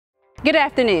Good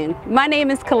afternoon. My name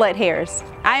is Colette Harris.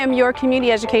 I am your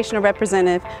community educational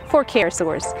representative for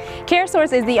CareSource.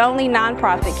 CareSource is the only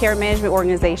nonprofit care management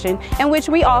organization in which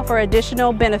we offer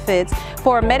additional benefits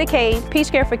for Medicaid,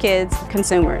 Peach Care for Kids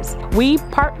consumers. We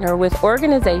partner with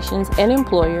organizations and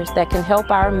employers that can help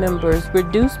our members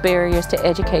reduce barriers to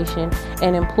education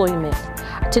and employment.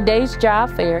 Today's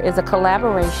job fair is a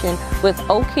collaboration with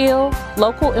Oak Hill,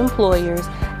 local employers,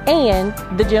 and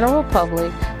the general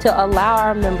public to allow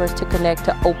our members to connect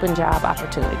to open job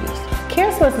opportunities.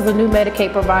 CareSource is a new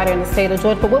Medicaid provider in the state of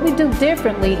Georgia, but what we do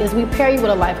differently is we pair you with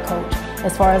a life coach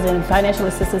as far as in financial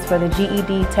assistance for the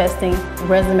GED testing,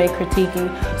 resume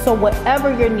critiquing. So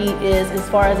whatever your need is as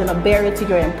far as in a barrier to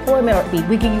your employment,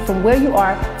 we get you from where you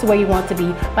are to where you want to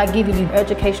be by giving you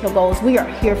educational goals. We are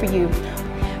here for you.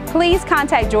 Please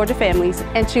contact Georgia families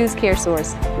and choose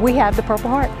CareSource. We have the Purple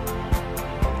Heart.